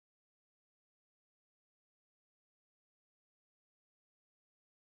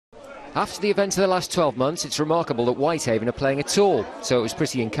After the events of the last 12 months, it's remarkable that Whitehaven are playing at all, so it was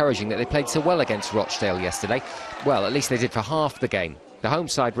pretty encouraging that they played so well against Rochdale yesterday. Well, at least they did for half the game. The home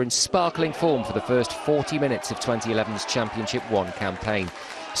side were in sparkling form for the first 40 minutes of 2011's Championship 1 campaign.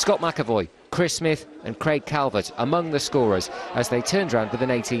 Scott McAvoy, Chris Smith and Craig Calvert among the scorers as they turned round with an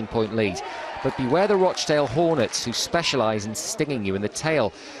 18-point lead. But beware the Rochdale Hornets, who specialise in stinging you in the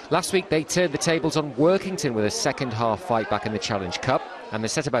tail. Last week they turned the tables on Workington with a second-half fight back in the Challenge Cup, and they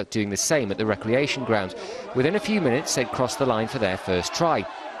set about doing the same at the recreation ground. Within a few minutes they'd crossed the line for their first try.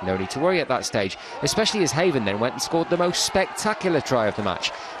 No need to worry at that stage, especially as Haven then went and scored the most spectacular try of the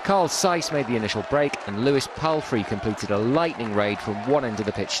match. Carl Seiss made the initial break and Lewis Palfrey completed a lightning raid from one end of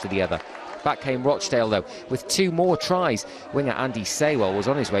the pitch to the other. Back came Rochdale though, with 2 more tries. Winger Andy Saywell was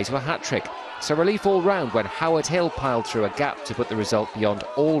on his way to a hat-trick. So relief all round when Howard Hill piled through a gap to put the result beyond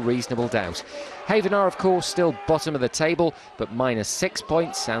all reasonable doubt. Haven are of course still bottom of the table, but -6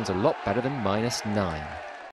 points sounds a lot better than -9.